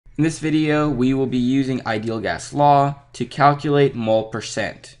In this video, we will be using ideal gas law to calculate mole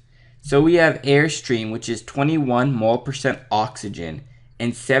percent. So we have air stream, which is 21 mole percent oxygen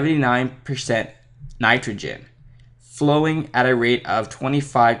and 79% nitrogen, flowing at a rate of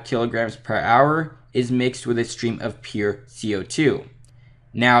 25 kilograms per hour, is mixed with a stream of pure CO2.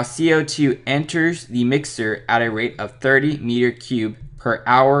 Now CO2 enters the mixer at a rate of 30 meter cube per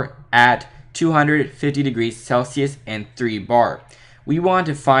hour at 250 degrees Celsius and 3 bar. We want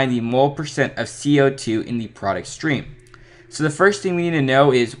to find the mole percent of CO2 in the product stream. So the first thing we need to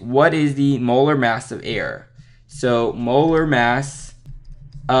know is, what is the molar mass of air? So molar mass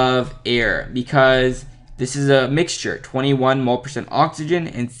of air, because this is a mixture, 21 mole percent oxygen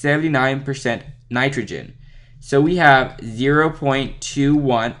and 79% nitrogen. So we have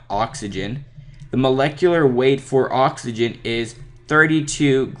 0.21 oxygen. The molecular weight for oxygen is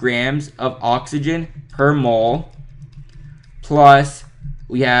 32 grams of oxygen per mole, plus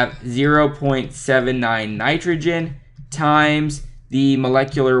we have 0.79 nitrogen times the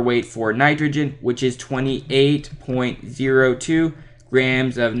molecular weight for nitrogen, which is 28.02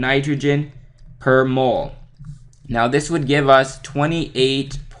 grams of nitrogen per mole. Now this would give us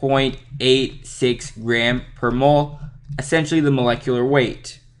 28.86 gram per mole, essentially the molecular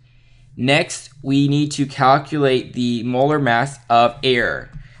weight. Next, we need to calculate the molar mass of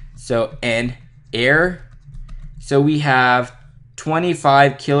air. So N, air. So we have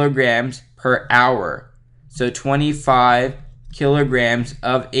 25 kilograms per hour. So 25 kilograms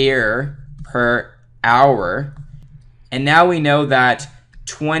of air per hour. And now we know that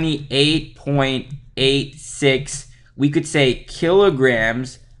 28.86, we could say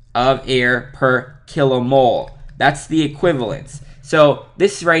kilograms of air per kilomole. That's the equivalence. So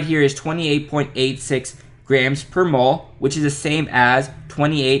this right here is 28.86 grams per mole, which is the same as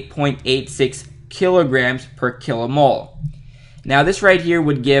 28.86 kilograms per kilomole. Now this right here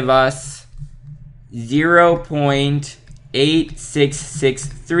would give us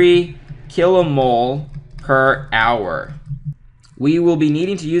 0.8663 kilomole per hour. We will be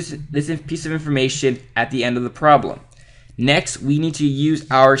needing to use this piece of information at the end of the problem. Next, we need to use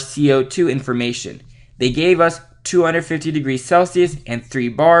our CO2 information. They gave us 250 degrees Celsius and 3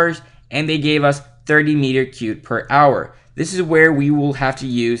 bars, and they gave us 30 meter cubed per hour. This is where we will have to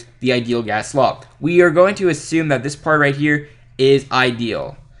use the ideal gas law. We are going to assume that this part right here is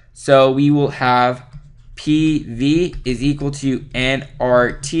ideal. So we will have PV is equal to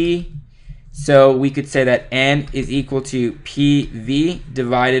nRT. So we could say that N is equal to PV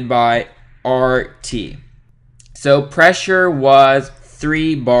divided by RT. So pressure was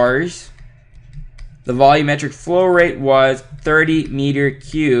 3 bars. The volumetric flow rate was 30 meter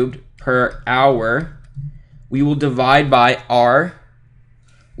cubed per hour. We will divide by R,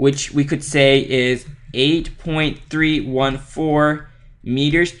 which we could say is 8.314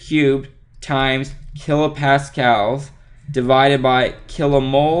 meters cubed times kilopascals divided by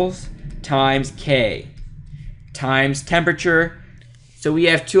kilomoles times K times temperature. So we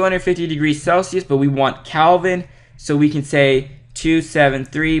have 250 degrees Celsius, but we want Kelvin, so we can say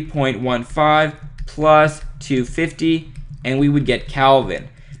 273.15 plus 250, and we would get Kelvin.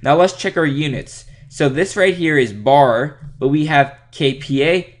 Now let's check our units. So this right here is bar, but we have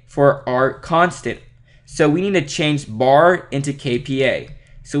kPa for our constant. So we need to change bar into kPa.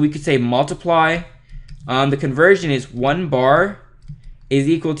 So we could say multiply. The conversion is 1 bar is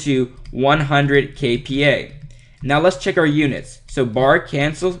equal to 100 kPa. Now let's check our units. So bar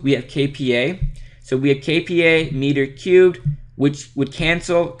cancels, we have kPa. So we have kPa meter cubed, which would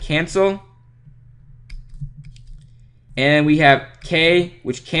cancel. And we have K,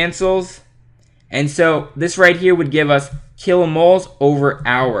 which cancels. And so this right here would give us kilomoles over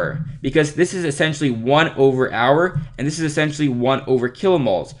hour, because this is essentially 1 over hour, and this is essentially 1 over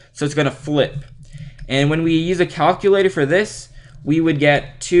kilomoles. So it's going to flip. And when we use a calculator for this, we would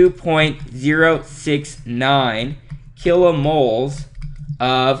get 2.069 kilomoles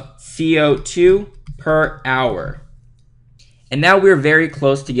of CO2 per hour. And now we're very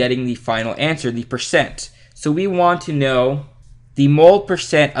close to getting the final answer, the percent. So we want to know the mole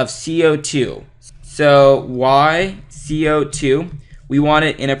percent of CO2. So Y, CO2, we want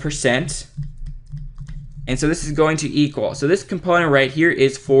it in a percent. And so this is going to equal, so this component right here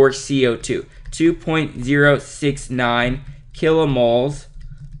is for CO2, 2.069 kilomoles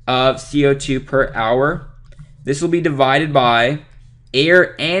of CO2 per hour. This will be divided by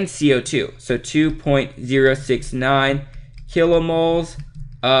air and CO2. So 2.069 kilomoles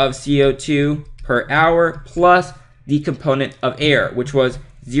of CO2 per hour plus the component of air, which was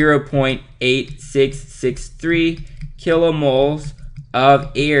 0.8663 kilomoles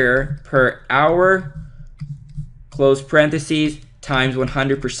of air per hour, close parentheses, times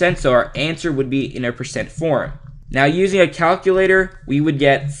 100%, so our answer would be in a percent form. Now using a calculator, we would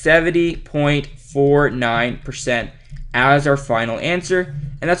get 70.49% as our final answer,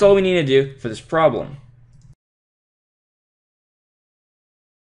 and that's all we need to do for this problem.